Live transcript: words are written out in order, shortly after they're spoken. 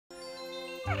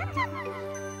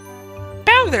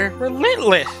Bowser,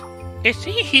 relentless! It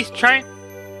seems he's trying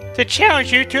to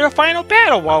challenge you to a final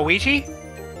battle, Waluigi.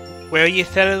 Will you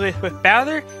settle this with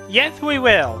Bowser? Yes, we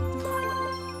will.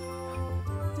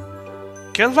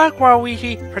 Good luck,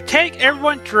 Waluigi. Protect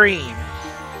everyone's dream.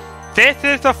 This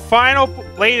is the final,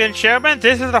 ladies and gentlemen,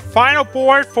 this is the final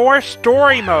board for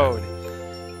Story Mode.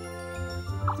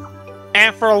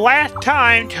 And for the last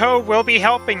time, Toad will be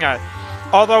helping us.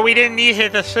 Although we didn't need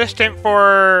his assistant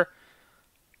for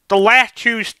the last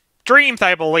two streams,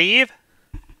 I believe.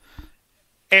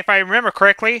 If I remember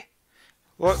correctly.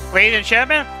 Well, ladies and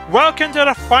gentlemen, welcome to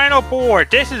the final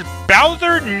board. This is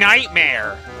Bowser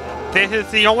Nightmare. This is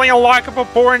the only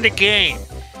unlockable board in the game.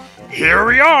 Here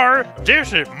we are.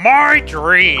 This is my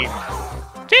dream.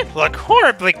 This looks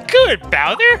horribly good,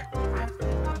 Bowser.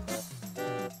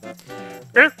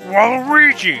 It's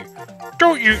Waluigi.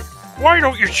 Why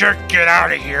don't you just get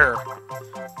out of here?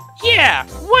 Yeah,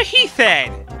 what he said.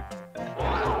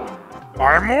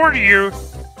 I'm warning you.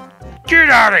 Get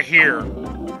out of here.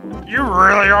 You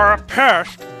really are a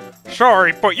pest.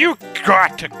 Sorry, but you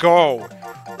got to go.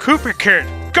 Koopa Kids,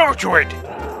 go to it.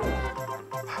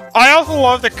 I also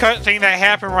love the cutscene that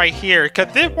happened right here,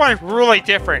 because this one is really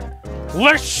different.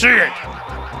 Let's see it!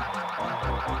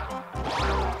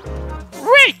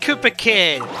 Red Koopa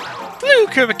Kid! Blue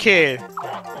Koopa Kid!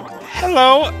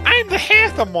 Hello, I'm the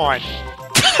handsome one!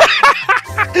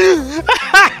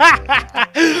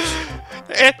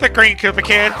 It's the green Koopa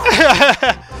Kid!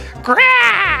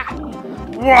 Grah!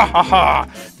 Wahaha!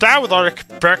 That was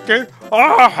unexpected!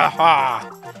 Ahaha!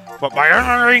 But my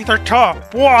underlings are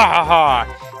tough! Wahaha!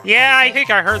 Yeah, I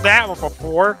think I heard that one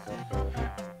before.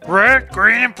 Red,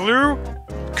 green, and blue?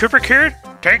 Koopa Kid,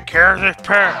 take care of this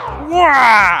pet.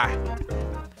 Wah!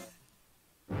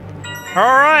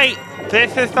 Alright,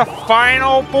 this is the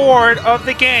final board of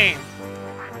the game.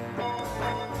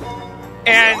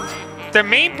 And the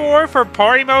main board for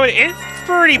party mode is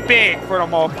pretty big for the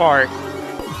most part.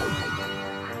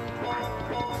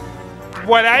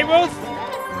 What I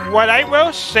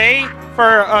will say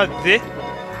for this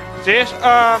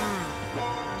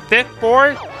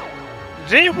board,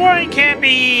 this one can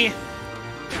be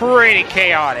pretty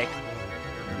chaotic.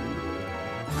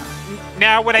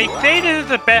 Now, would I say this is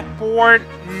the best board?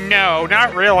 No,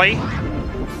 not really.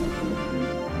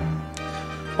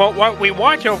 But what we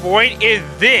want to avoid is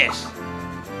this.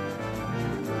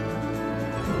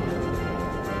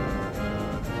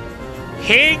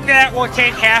 Hitting that will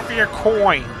take half of your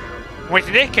coin. Which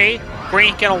in this case,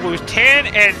 green's gonna lose 10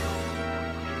 and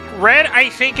red,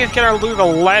 I think, is gonna lose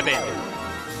 11.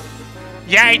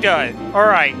 Yeah, he does.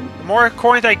 Alright. The more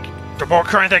coins I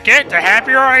get, the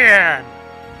happier I am.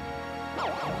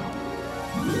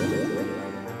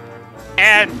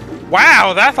 And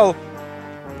wow, that's a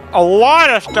lot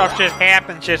of stuff just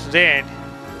happened just then.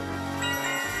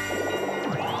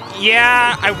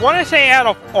 Yeah, I want to say out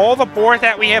of all the boards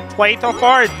that we have played so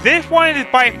far, this one is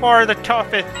by far the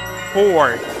toughest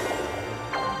board.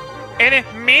 And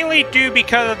it's mainly due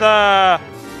because of the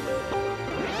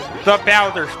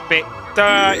Bowser space,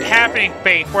 the happening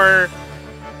space where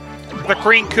the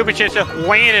green Koopa just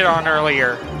landed on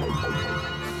earlier.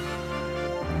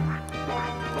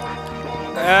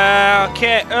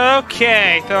 Okay,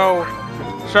 so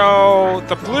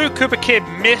the blue Koopa Kid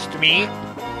missed me.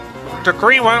 The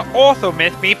green one also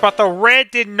missed me, but the red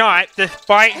did not,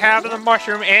 despite having the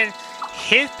mushroom in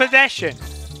his possession.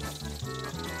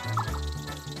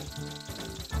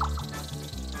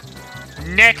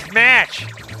 Next match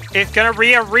is gonna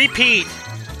be a repeat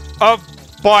of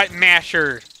Butt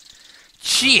Mashers.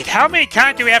 Jeez, how many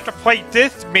times do we have to play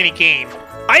this minigame?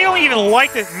 I don't even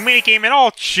like this minigame at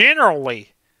all, generally.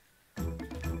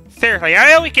 Seriously,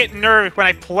 I always get nervous when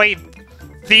I play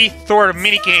these sort of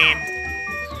minigame.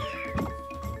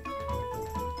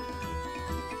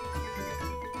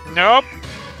 Nope.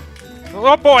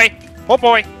 Oh boy. Oh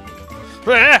boy.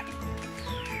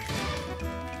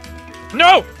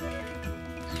 No!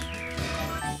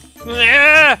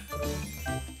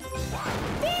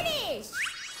 Finish!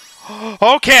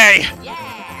 Okay.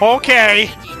 Yeah.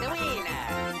 Okay.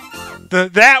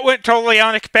 That went totally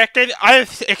unexpected. I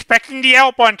was expecting the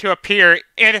L button to appear,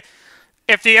 and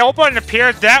if the L button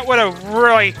appeared, that would have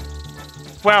really,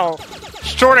 well,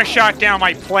 sort of shot down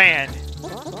my plan.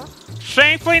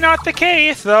 Thankfully not the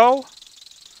case, though.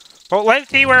 But let's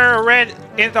see where Red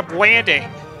ends up landing.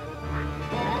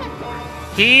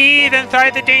 He's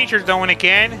inside the danger zone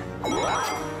again,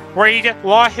 where he just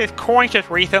lost his coins just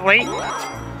recently.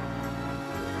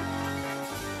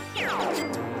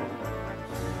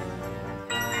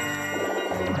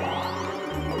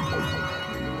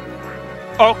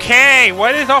 Okay,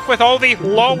 what is up with all these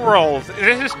low rolls?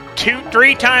 This is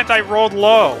 3 times I rolled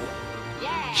low.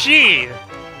 Jeez.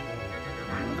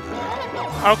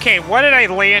 Okay, what did I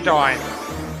land on?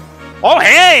 Oh,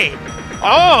 hey!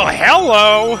 Oh,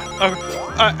 hello!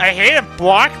 I hit a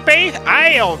block base?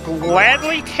 I'll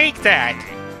gladly take that.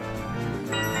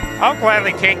 I'll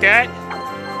gladly take that.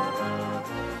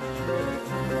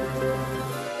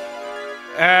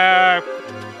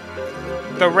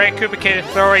 The red Koopa Kid is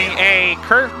throwing a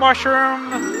curve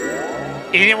mushroom.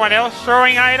 Anyone else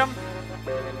throwing item?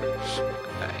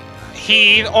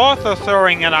 He's also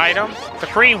throwing an item, the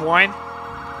green one.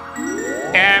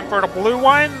 And for the blue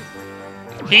one,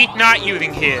 he's not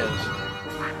using his.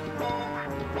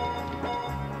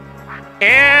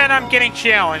 And I'm getting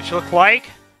challenged, looks like.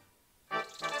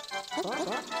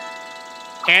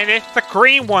 And it's the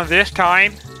green one this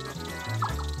time.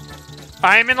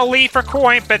 I'm in the lead for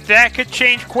coin, but that could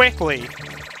change quickly.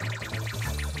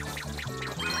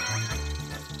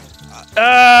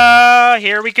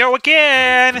 Here we go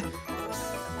again.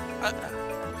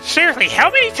 Seriously, how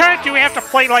many times do we have to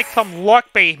play like some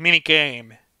luck-based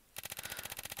minigame?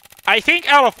 I think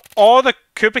out of all the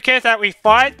Koopa Kids that we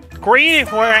fought, green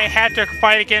is where I had to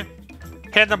fight against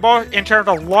had the most in terms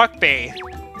of luck-based.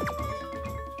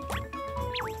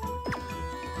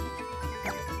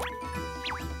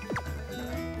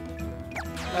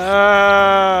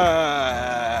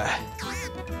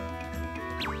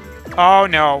 Oh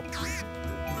no.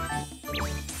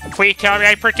 Please tell me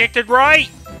I predicted right?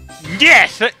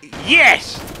 Yes!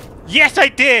 Yes! Yes, I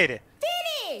did!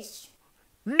 Finish!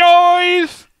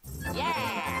 Nice!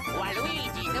 Yeah,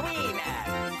 Waluigi the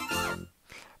winner.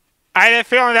 I had a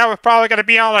feeling that was probably going to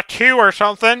be on a 2 or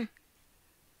something.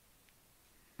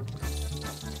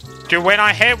 To win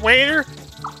on head waiter,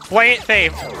 play it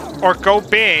safe, or go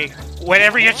big.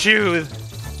 Whatever you choose.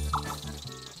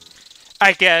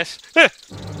 I guess.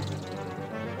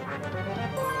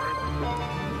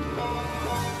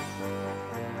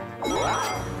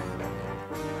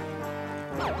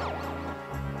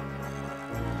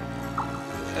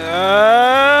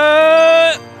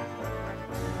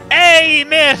 Hey, he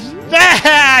missed!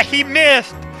 Ah, he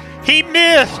missed! He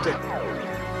missed!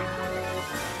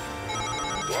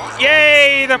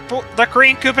 Yay! The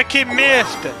green Koopa Kid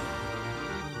missed!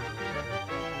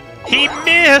 He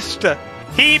missed!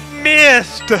 He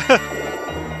missed!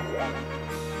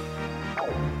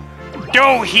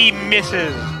 No, he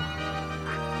misses!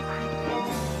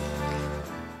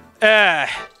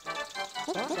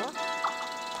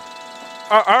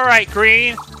 Alright,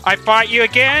 Green. I fought you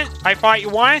again. I fought you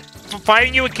once. I'm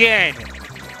fighting you again.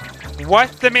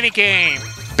 What's the minigame?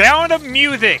 Bound of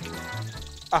Music.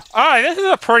 This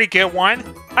is a pretty good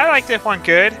one. I like this one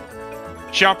good.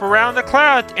 Jump around the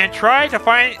clouds and try to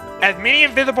find as many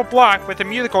invisible blocks with a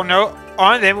musical note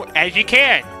on them as you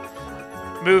can.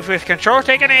 Move with control,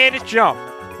 take an aided jump.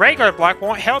 Regular block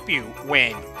won't help you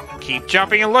win. Keep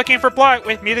jumping and looking for blocks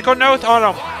with musical notes on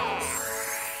them.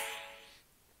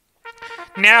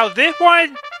 Now this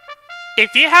one,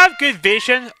 if you have good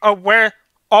vision of where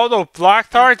all those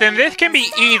blocks are, then this can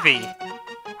be easy.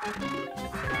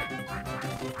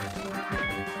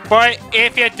 But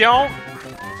if you don't,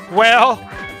 well,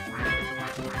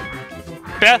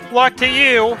 best luck to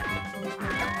you.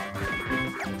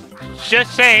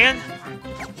 Just saying.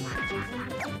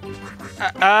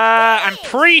 I'm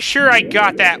pretty sure I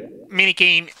got that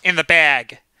minigame in the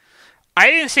bag. I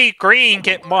didn't see Green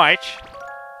get much.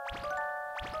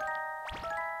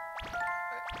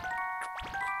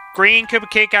 Green Koopa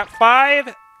Kid got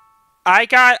 5. I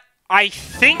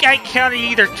think I counted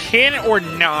either 10 or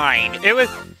 9.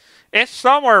 It's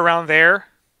somewhere around there.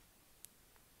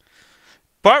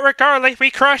 But regardless,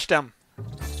 we crushed them.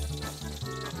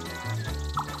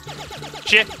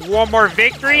 Just one more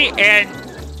victory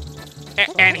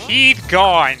and he's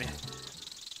gone.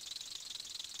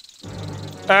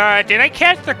 Did I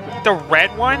catch the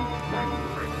red one?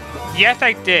 Yes,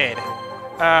 I did.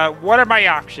 What are my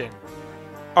options?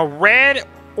 A red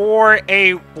or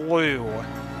a blue?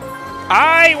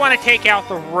 I want to take out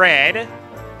the red.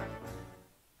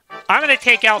 I'm going to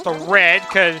take out the red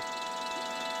because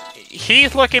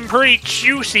he's looking pretty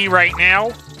juicy right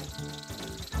now.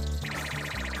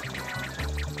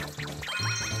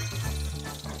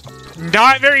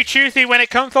 Not very juicy when it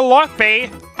comes to luck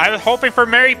bait. I was hoping for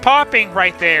Mary Popping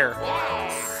right there.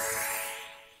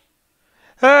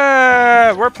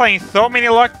 We're playing so many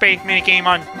luck-based minigame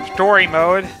on story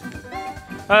mode.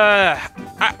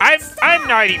 I'm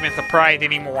not even surprised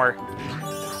anymore.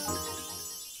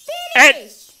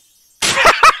 Finish!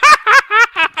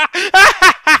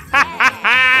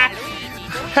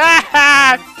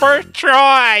 First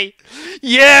try!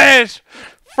 Yes!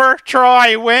 First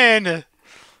try win!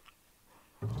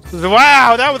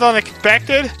 Wow, that was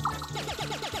unexpected.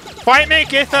 Fight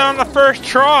gets it on the first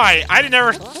try. I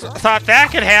never thought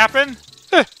that could happen.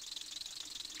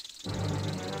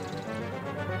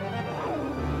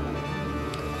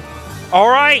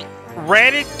 Alright,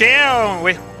 red is down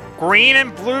with green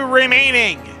and blue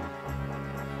remaining.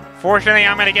 Fortunately,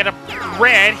 I'm gonna get a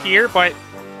red here, but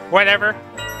whatever.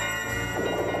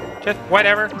 Just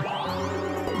whatever.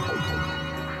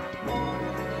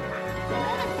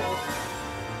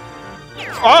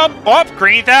 Oh,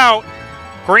 green's out.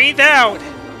 Green's out.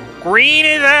 Green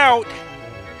is out.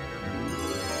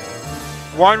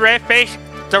 One red space.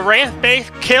 The red space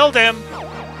killed him.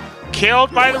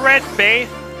 Killed by the red space.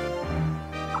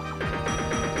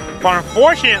 But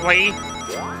unfortunately,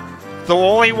 the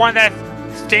only one that's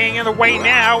staying in the way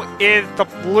now is the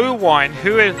blue one,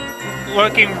 who is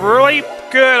looking really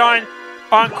good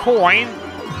on coin.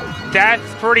 That's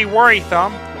pretty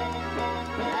worrisome.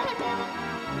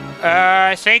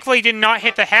 Thankfully did not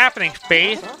hit the happening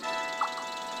space. I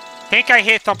think I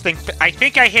hit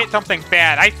something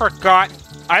bad. I forgot.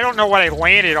 I don't know what I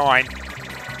landed on.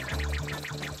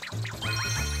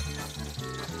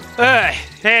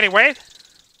 Anyway.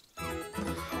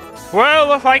 Well,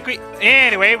 looks like we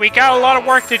got a lot of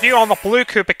work to do on the blue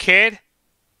Koopa Kid.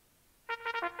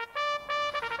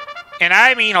 And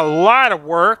I mean a lot of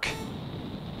work.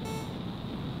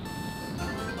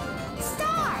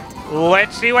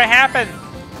 Let's see what happens.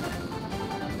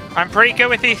 I'm pretty good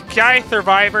with these Sky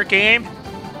Survivor game,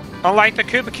 unlike the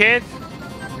Koopa Kids.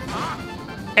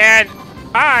 And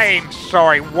I'm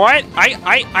sorry, what?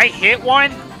 I hit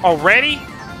one already?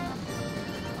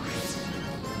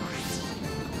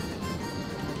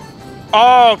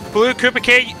 Oh, Blue Koopa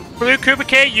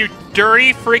Kid, you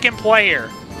dirty freaking player.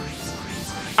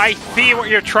 I see what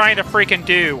you're trying to freaking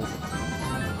do.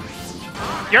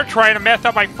 You're trying to mess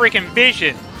up my freaking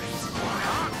vision.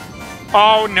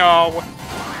 Oh no.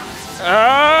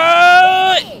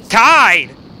 Tied!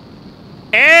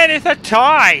 And it's a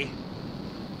tie!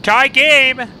 Tie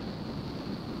game!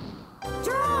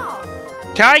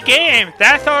 Draw. Tie game!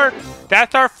 That's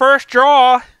our first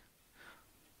draw.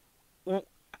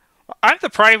 I'm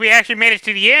surprised we actually made it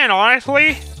to the end,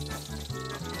 honestly.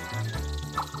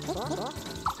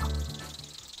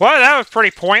 Well, that was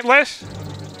pretty pointless.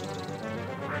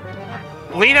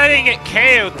 At least I didn't get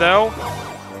KO'd, though.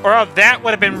 Or else that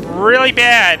would have been really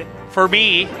bad for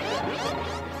me.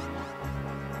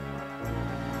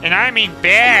 And I mean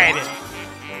bad.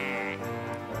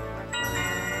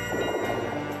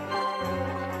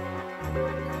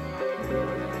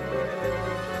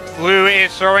 Blue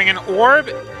is throwing an orb,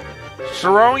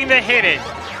 throwing the hidden.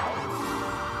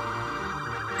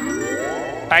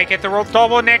 I get to roll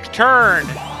double next turn.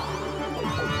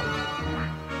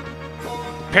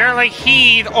 Apparently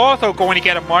he's also going to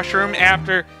get a mushroom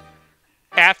after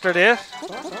this.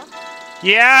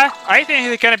 Yeah, I think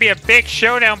it's going to be a big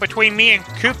showdown between me and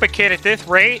Koopa Kid at this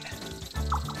rate.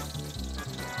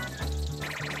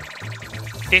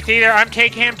 It's either I'm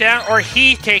taking him down or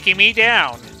he's taking me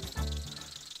down.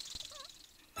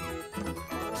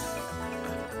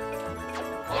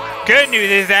 Good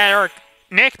news is that our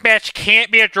next match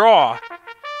can't be a draw.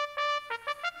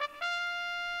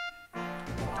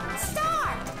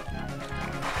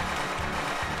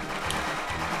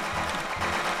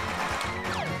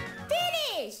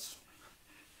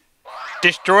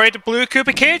 Destroyed the blue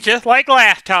Koopa Kid just like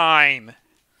last time.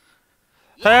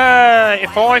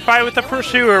 If only if I was the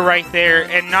pursuer right there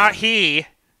and not he.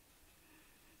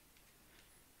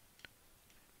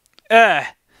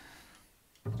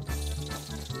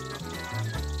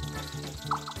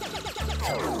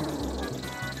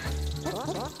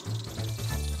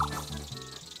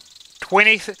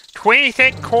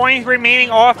 26 coins remaining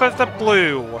off of the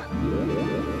blue.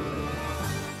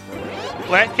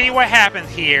 Let's see what happens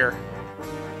here.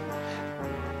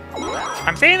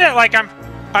 I'm saying that like I'm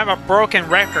a broken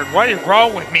record. What is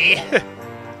wrong with me?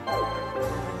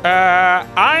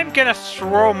 I'm gonna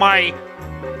throw my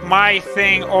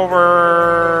thing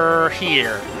over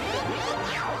here.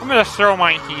 I'm gonna throw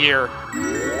mine here.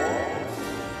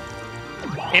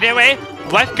 Anyway,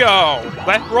 let's go.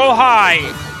 Let's roll high.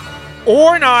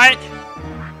 Or not.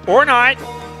 Or not.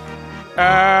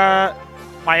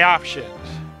 My options.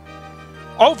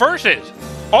 Oh, versus.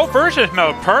 Oh, versus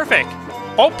mode. Perfect.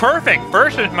 Oh, perfect.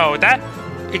 Versus mode. That's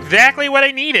exactly what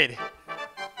I needed.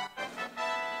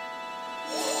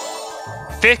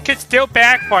 This could still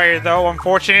backfire, though,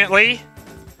 unfortunately.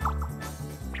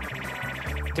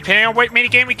 Depending on what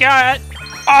minigame we got.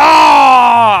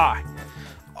 Ah!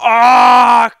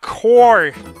 Ah, of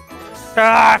course.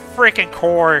 Ah, freaking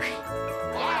course.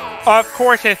 Of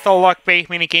course it's the luck-based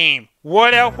minigame.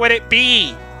 What else would it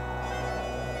be?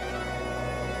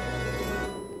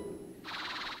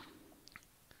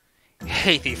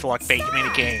 Hate these luck-based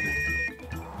minigames.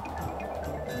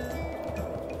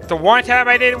 The one time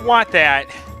I didn't want that.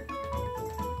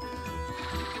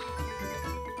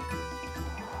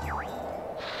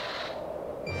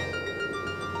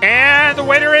 And the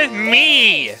winner is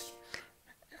me!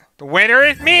 The winner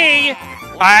is me!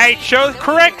 I chose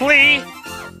correctly!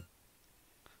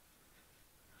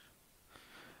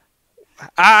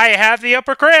 I have the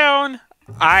upper crown!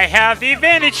 I have the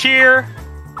advantage here!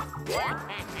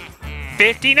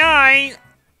 59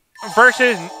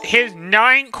 versus his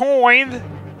 9 coins.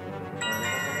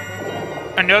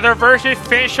 Another versus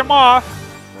finish him off.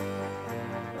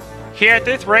 Here at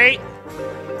this rate.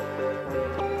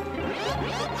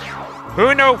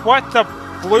 Who knows what the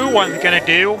blue one's gonna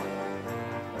do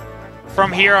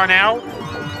from here on out.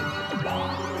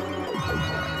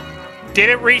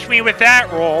 Didn't reach me with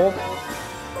that roll.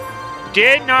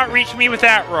 Did not reach me with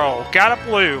that roll. Got a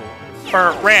blue.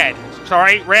 Or red.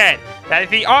 Sorry, red. That is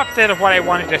the opposite of what I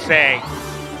wanted to say.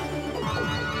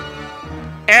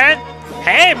 And,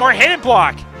 hey, more hidden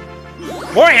block.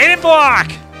 More hidden block.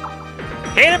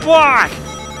 Hidden block.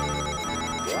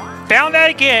 Found that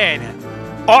again.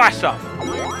 Awesome.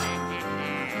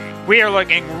 We are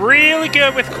looking really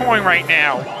good with coin right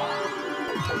now.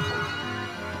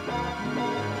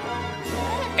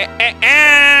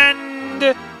 And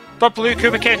the blue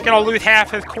Koopa Kid is going to lose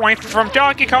half his coin from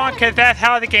Donkey Kong because that's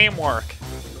how the game works.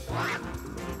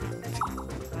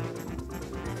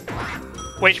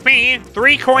 Which means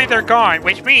 3 coins are gone,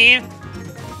 which means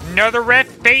another red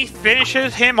face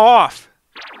finishes him off.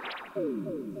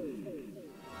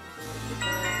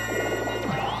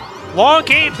 Long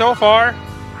game so far.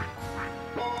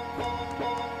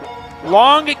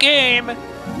 Long game.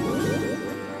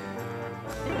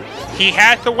 He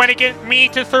has to win against me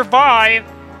to survive.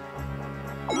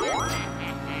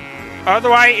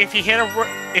 Otherwise, if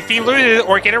he loses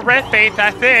or get a red face,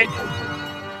 that's it.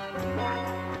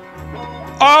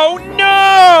 Oh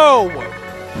no!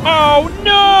 Oh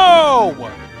no!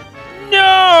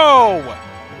 No!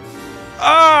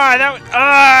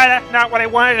 That's not what I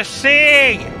wanted to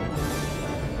see.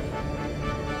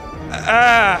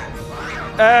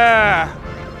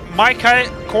 My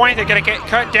coins are gonna get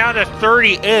cut down to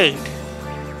 38.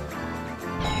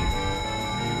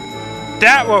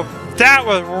 That was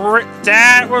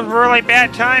really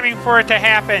bad timing for it to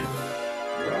happen.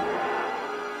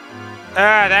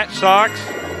 That sucks.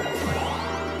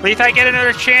 At least I get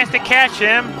another chance to catch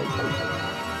him.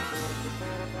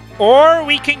 Or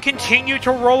we can continue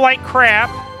to roll like crap.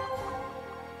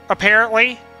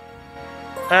 Apparently.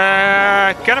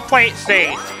 Gonna play it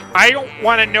safe. I don't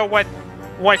want to know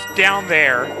what's down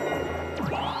there.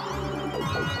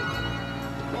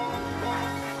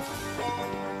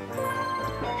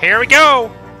 Here we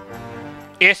go.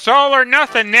 It's all or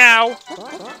nothing now.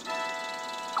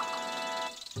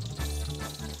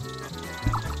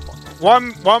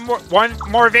 One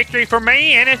more victory for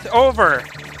me and it's over.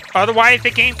 Otherwise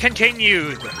the game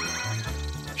continues.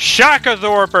 Shock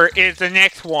Absorber is the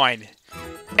next one.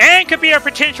 And could be a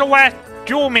potential last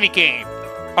duel minigame.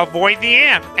 Avoid the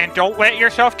amp and don't let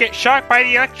yourself get shocked by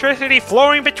the electricity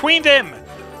flowing between them.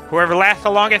 Whoever lasts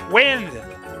the longest wins.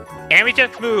 And we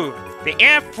just move. The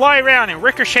amp fly around and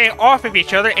ricochet off of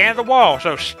each other and the wall,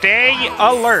 so stay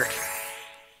alert.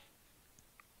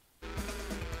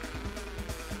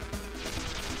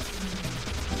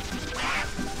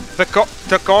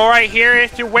 The goal right here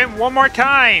is to win one more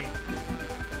time.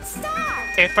 Stop!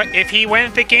 If he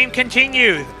wins, the game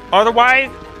continues.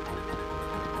 Otherwise,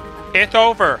 it's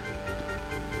over.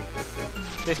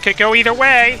 This could go either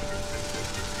way.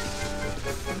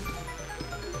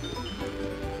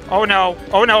 Oh no,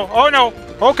 oh no, oh no,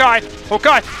 oh god, oh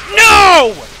god,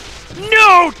 no!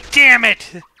 No, damn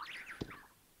it!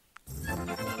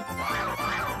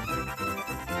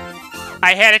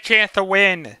 I had a chance to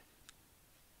win.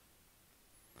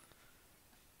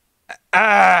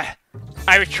 I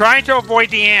was trying to avoid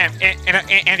the amp,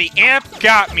 and the amp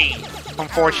got me,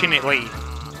 unfortunately.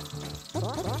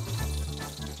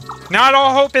 Not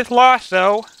all hope is lost,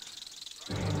 though.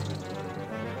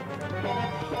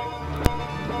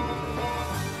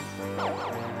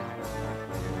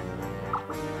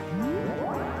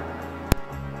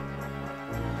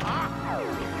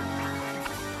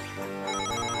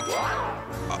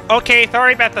 Okay,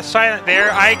 sorry about the silence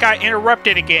there. I got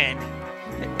interrupted again.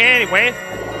 Anyway.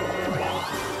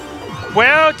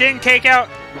 Well, didn't take out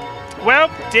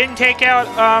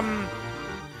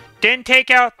Didn't take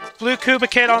out Blue Koopa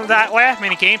Kid on that last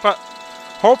minigame, but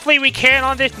hopefully we can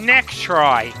on this next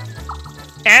try.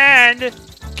 And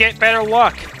get better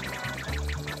luck.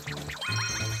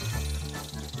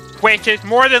 Which is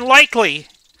more than likely.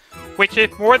 Which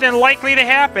is more than likely to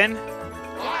happen.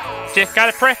 Just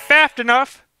gotta press fast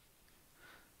enough.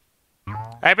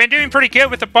 I've been doing pretty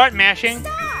good with the button mashing.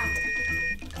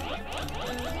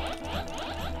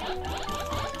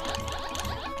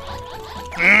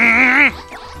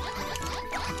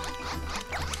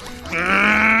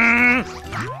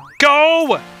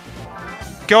 Go!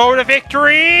 Go to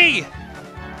victory!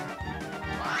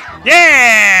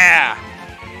 Yeah!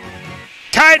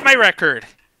 Tied my record.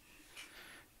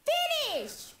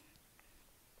 Finish!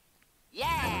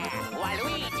 Yeah!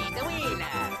 Waluigi's the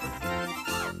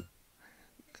winner!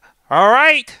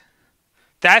 Alright.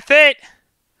 That's it.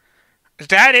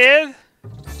 That is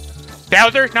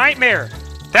Bowser's Nightmare.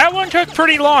 That one took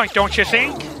pretty long, don't you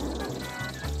think?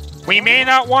 We may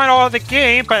not won all of the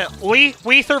game, but at least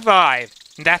we survived.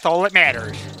 And that's all that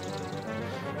matters.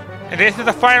 And this is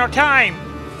the final time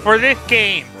for this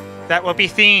game that will be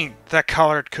seen the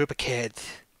colored Koopa Kids.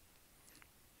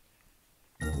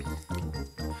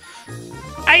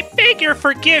 I beg your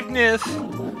forgiveness.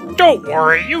 Don't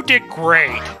worry, you did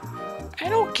great. I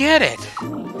don't get it.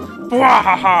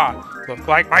 Wahaha! Looks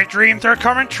like my dreams are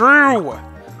coming true.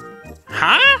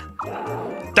 Huh?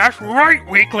 That's right,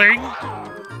 weakling.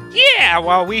 Yeah,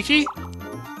 Waluigi.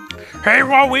 Hey,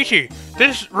 Waluigi,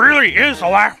 this really is the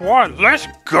last one. Let's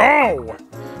go.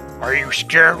 Are you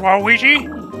scared, Waluigi?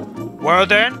 Well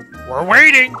then, we're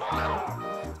waiting.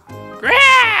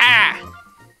 Yeah!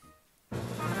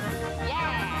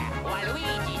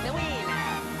 Waluigi's the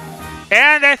winner!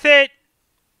 And that's it.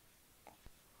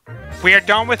 We are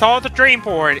done with all the dream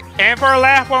board. And for our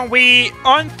last one, we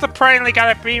unsurprisingly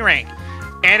got a B rank.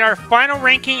 And our final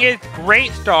ranking is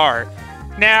Great Star.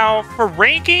 Now, for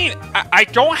ranking, I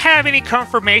don't have any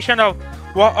confirmation of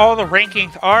what all the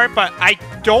rankings are, but I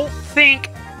don't think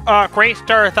Great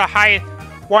Star is the highest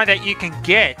one that you can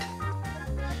get.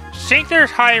 I think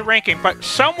there's higher ranking, but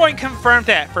someone confirmed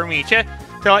that for me, just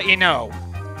to let you know.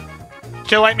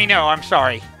 To let me know, I'm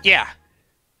sorry. Yeah.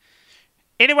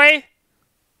 Anyway,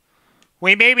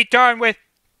 we may be done with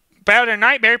Bowser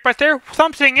Nightmare, but there's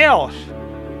something else.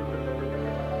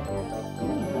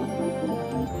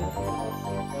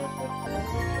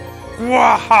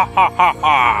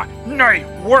 Wahahaha! Nice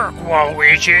work,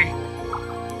 Waluigi!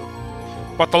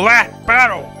 But the last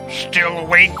battle still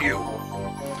awaits you.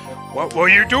 What will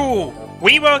you do?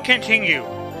 We will continue.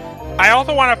 I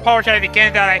also want to apologize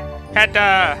again that I had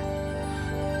to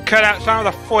cut out some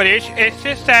of the footage. It's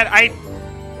just that I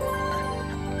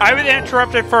was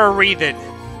interrupted for a reason.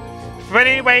 But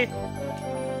anyway,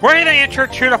 we're gonna enter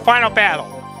to the final battle.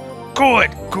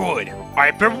 Good, good.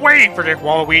 I've been waiting for this,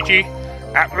 Waluigi.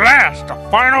 At last, the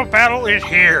final battle is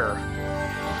here.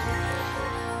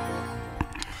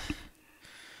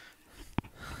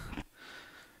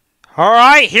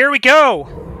 Alright, here we go.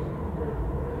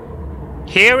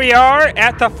 Here we are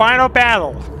at the final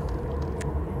battle.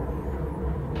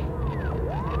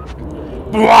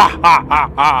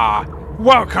 Wahahaha!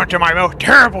 Welcome to my most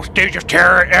terrible stage of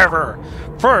terror ever.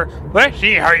 First, let's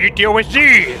see how you deal with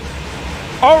these.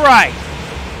 Alright.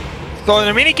 So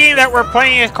the minigame that we're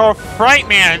playing is called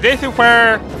Frightman. This is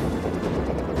where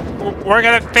we're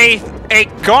going to face a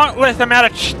gauntlet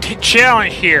amount of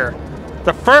challenge here.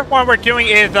 The first one we're doing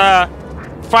is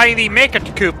fighting the Mecha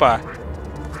Koopa.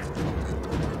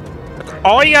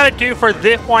 All you gotta do for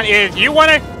this one is you want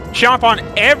to jump on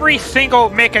every single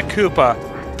Mecha Koopa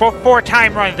before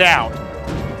time runs out.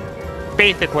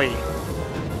 Basically.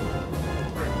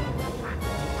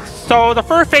 So the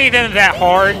first phase isn't that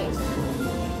hard.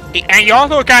 And you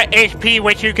also got HP,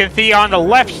 which you can see on the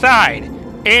left side.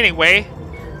 Anyway,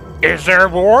 is there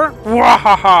more?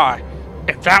 Wahaha!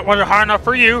 If that wasn't hard enough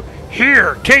for you,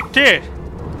 here, take this.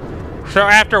 So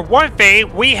after one phase,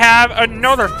 we have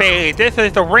another phase. This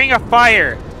is the Ring of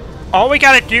Fire. All we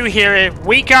gotta do here is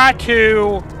we got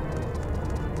to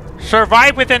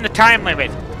survive within the time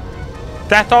limit.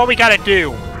 That's all we gotta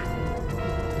do.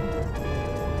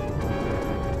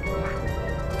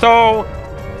 So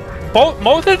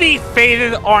most of these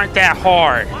phases aren't that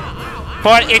hard.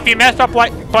 But if you mess up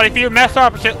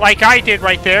like I did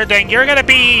right there, then you're gonna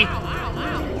be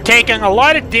taking a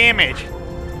lot of damage.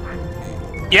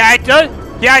 Yeah,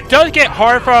 it does get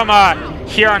hard from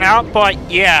here on out, but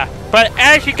yeah. But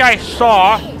as you guys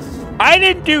saw, I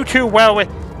didn't do too well with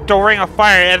the Ring of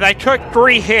Fire as I took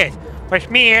 3 hits, which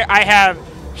means I have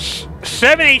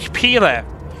 7 HP left.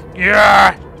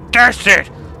 Yeah, that's it.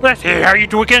 Let's see how you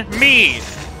do against me.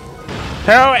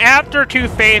 So after 2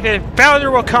 phases, Bowser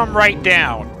will come right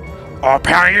down. I'll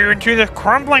pound you into the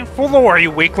crumbling floor, you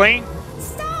weakling.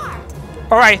 Start.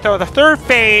 Alright, so the 3rd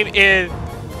phase is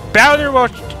Bowser will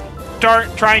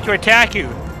start trying to attack you.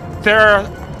 There are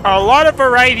a lot of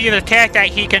variety of attack that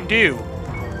he can do.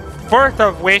 First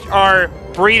of which are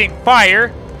breathing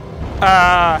fire.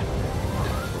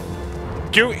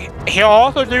 He'll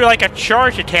also do like a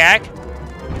charge attack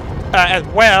as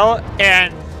well,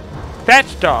 and that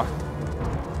stuff.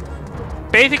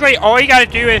 Basically, all you gotta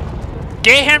do is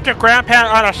get him to ground pound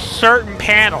on a certain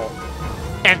panel,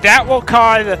 and that will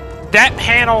cause that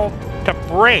panel to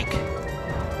break.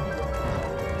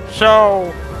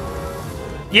 So,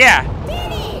 yeah.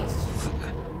 Finish.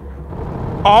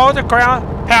 All the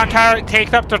ground pound tile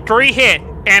takes up to 3 hits,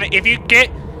 and if you get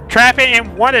trapped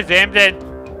in one of them, then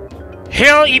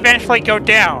he'll eventually go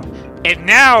down. And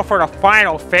now for the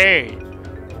final phase.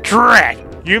 Drat!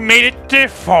 You made it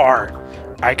this far.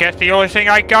 I guess the only thing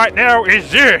I got now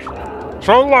is this.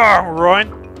 So long, Run.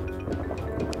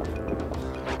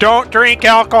 Don't drink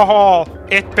alcohol.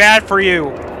 It's bad for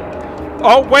you.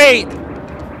 Oh wait!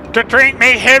 The drink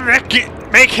made him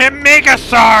mega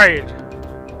size.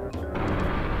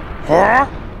 Huh?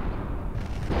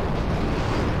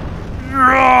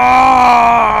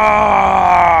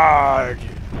 God!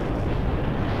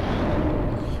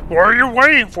 What are you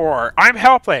waiting for? I'm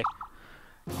helpless.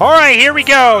 Alright, here we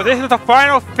go. This is the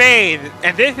final phase,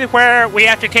 and this is where we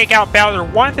have to take out Bowser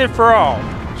once and for all.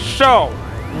 So,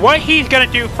 what he's gonna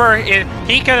do first is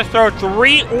he's gonna throw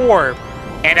 3 orbs,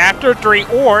 and after 3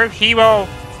 orbs, he will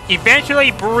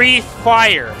eventually breathe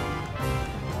fire.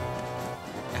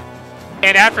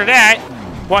 And after that,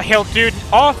 what he'll do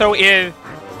also is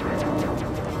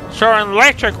throw an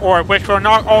electric orb, which will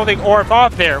knock all the orbs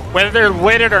off there, whether they're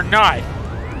lit or not.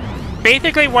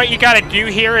 Basically, what you gotta do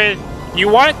here is you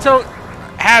want to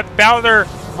have Bowser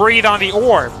breathe on the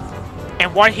orb.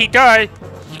 And what he does,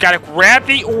 you gotta grab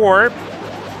the orb,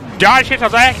 dodge his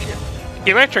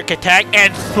electric attack,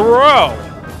 and throw.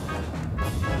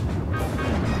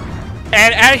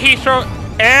 And as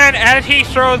he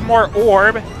throws more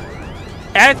orb,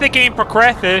 as the game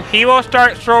progresses, he will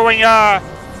start throwing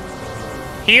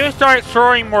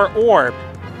more orb.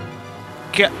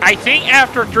 I think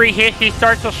after 3 hits, he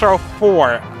starts to throw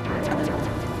 4.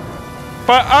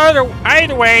 But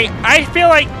either way, I feel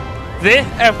like this,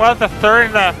 as well as the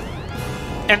 3rd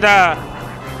and the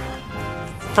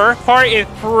first part, is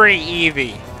pretty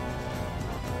easy.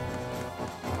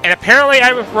 And apparently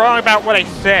I was wrong about what I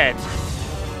said.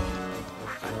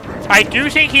 I do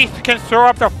think he can throw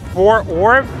up to 4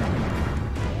 orbs.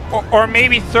 Or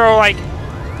maybe throw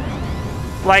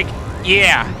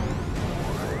yeah.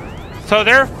 So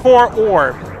there are 4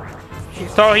 orbs.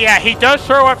 So yeah, he does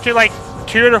throw up to like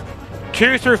 2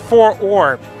 through 4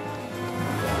 orbs.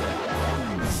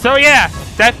 So yeah,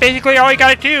 that's basically all you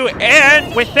gotta do.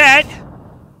 And with that,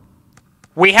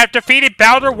 we have defeated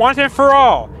Bowser once and for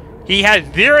all. He has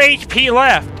 0 HP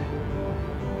left.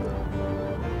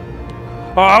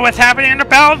 Oh, what's happening to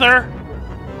Bowser?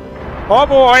 Oh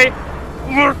boy.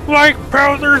 Looks like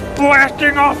Bowser's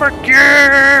blasting off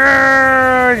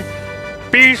again!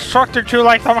 Being sucked into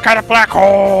like some kind of black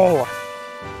hole!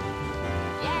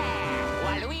 Yeah,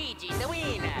 Waluigi's the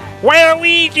winner.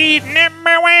 Waluigi's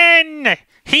 #1!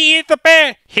 He is the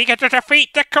best! He gets to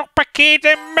defeat the Koopa Kids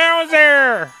and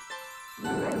Bowser!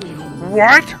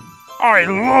 What? I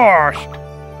lost!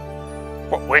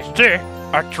 What was this?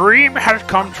 A dream has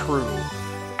come true.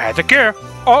 As a gift,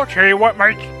 I'll tell you what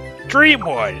my dream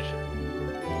was.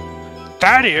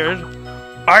 That is,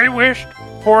 I wished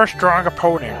for a strong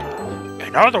opponent.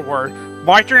 In other words,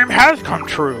 my dream has come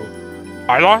true.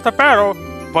 I lost the battle,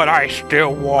 but I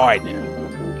still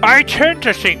won. I tend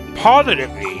to think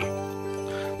positively.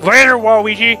 Later,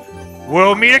 Waluigi,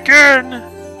 we'll meet again.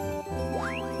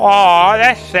 Aw,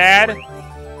 that's sad.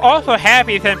 Also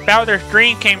happy since Bowser's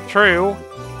dream came true.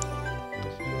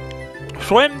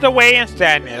 Swims away in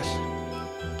sadness.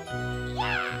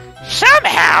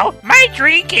 Somehow, my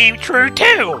dream came true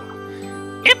too.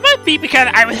 It must be because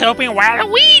I was helping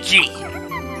Waluigi.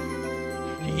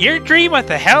 Your dream was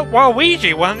to help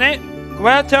Waluigi, wasn't it?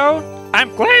 Well, Toad,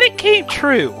 I'm glad it came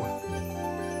true.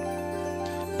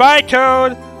 Bye,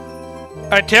 Toad.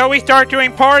 Until we start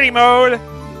doing party mode.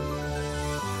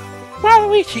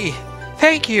 Waluigi,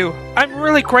 thank you. I'm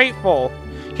really grateful.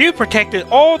 You protected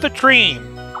all the dreams.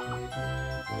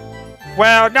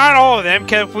 Well, not all of them,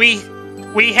 because we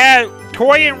had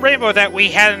Toy and Rainbow that we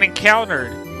hadn't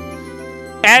encountered.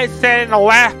 As said in the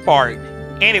last part.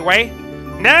 Anyway,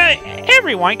 now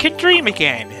everyone can dream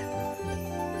again.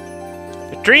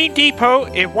 The Dream Depot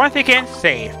is once again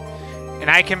safe, and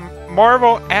I can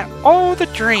marvel at all the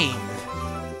dreams,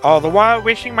 all the while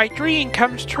wishing my dream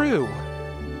comes true.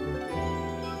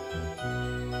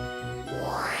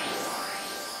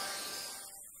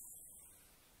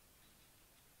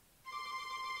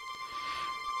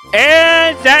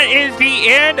 And that is the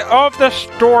end of the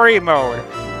story mode.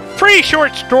 Pretty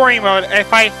short story mode,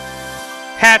 if I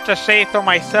have to say so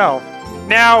myself.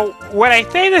 Now, would I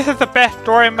say this is the best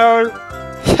story mode?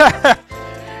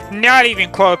 Not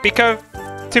even close, because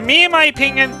to me, in my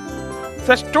opinion,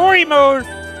 the story mode,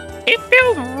 it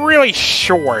feels really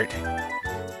short.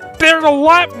 There's a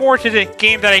lot more to this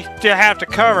game that I still have to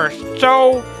cover,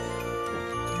 so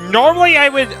normally I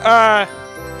would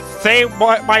say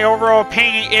what my overall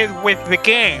opinion is with the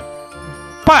game,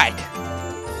 but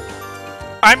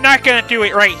I'm not gonna do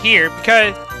it right here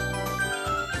because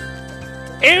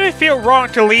it would feel wrong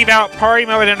to leave out party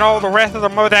mode and all the rest of the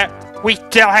mode that we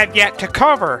still have yet to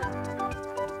cover.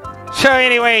 So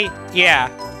anyway, yeah.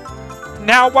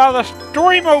 Now, while the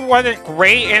story mode wasn't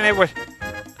great and it was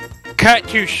cut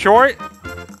too short,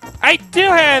 I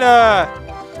still had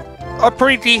a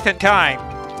pretty decent time.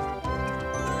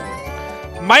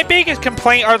 My biggest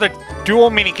complaint are the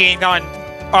dual minigames on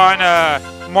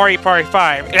Mario Party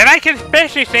 5. And I can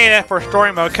especially say that for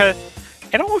story mode, because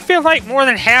it almost feels like more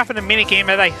than half of the minigame,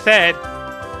 as I said,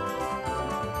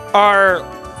 are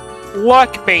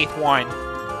luck-based ones.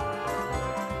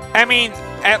 I mean,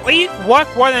 at least luck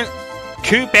wasn't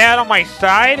too bad on my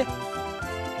side,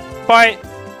 but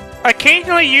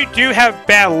occasionally you do have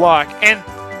bad luck, and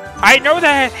I know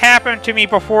that has happened to me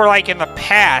before, like in the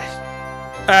past,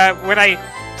 when I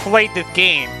played this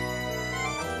game.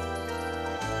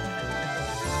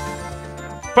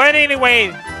 But anyway,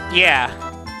 yeah.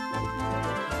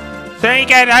 So anyway,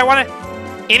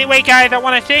 guys, I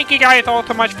want to thank you guys all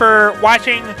so much for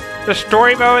watching the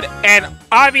story mode, and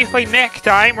obviously next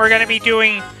time we're going to be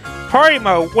doing party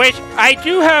mode, which I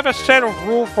do have a set of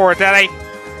rules for that I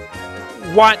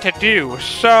want to do.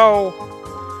 So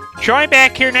join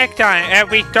back here next time as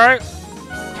we start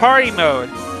party mode.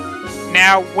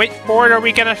 Now, which board are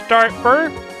we going to start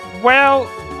first? Well,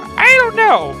 I don't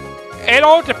know. It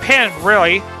all depends,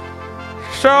 really.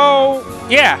 So,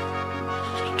 yeah.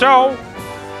 So,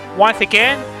 once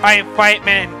again, I am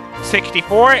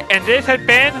Fightman64, and this has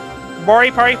been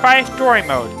Mario Party 5 Story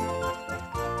Mode.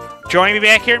 Join me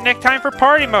back here next time for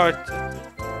Party Mode.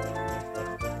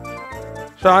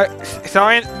 So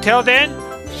until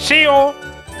then, see you.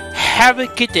 Have a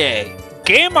good day.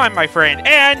 Game on, my friend,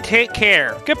 and take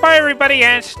care. Goodbye, everybody,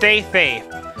 and stay safe.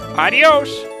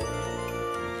 Adios.